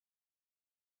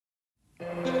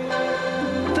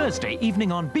Thursday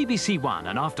evening on BBC One,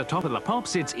 and after Top of the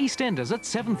Pops, it's EastEnders at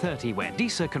 7:30, where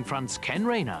Disa confronts Ken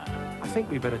Rayner. I think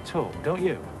we better talk, don't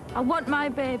you? I want my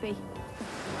baby.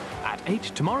 At 8,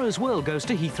 Tomorrow's World goes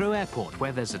to Heathrow Airport,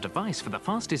 where there's a device for the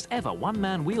fastest ever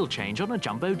one-man wheel change on a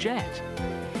jumbo jet.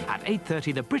 At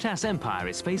 8:30, the Britass Empire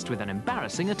is faced with an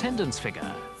embarrassing attendance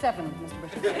figure. 7,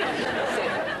 Mr.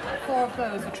 British. 4 of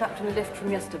those were trapped in a lift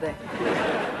from yesterday.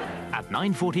 At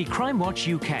 9:40, Crime Watch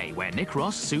UK, where Nick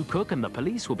Ross, Sue Cook and the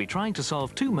police will be trying to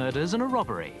solve 2 murders and a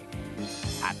robbery.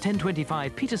 At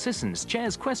 10:25, Peter Sissons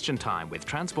chairs Question Time with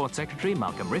Transport Secretary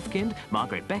Malcolm Rifkind,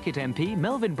 Margaret Beckett MP,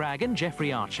 Melvyn Bragg and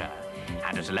Jeffrey Archer.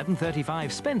 And at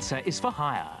 11:35, Spencer is for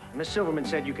hire. Miss Silverman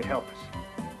said you could help us.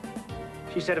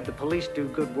 She said if the police do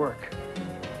good work,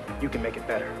 you can make it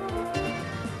better.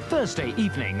 Thursday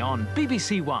evening on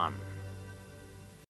BBC One.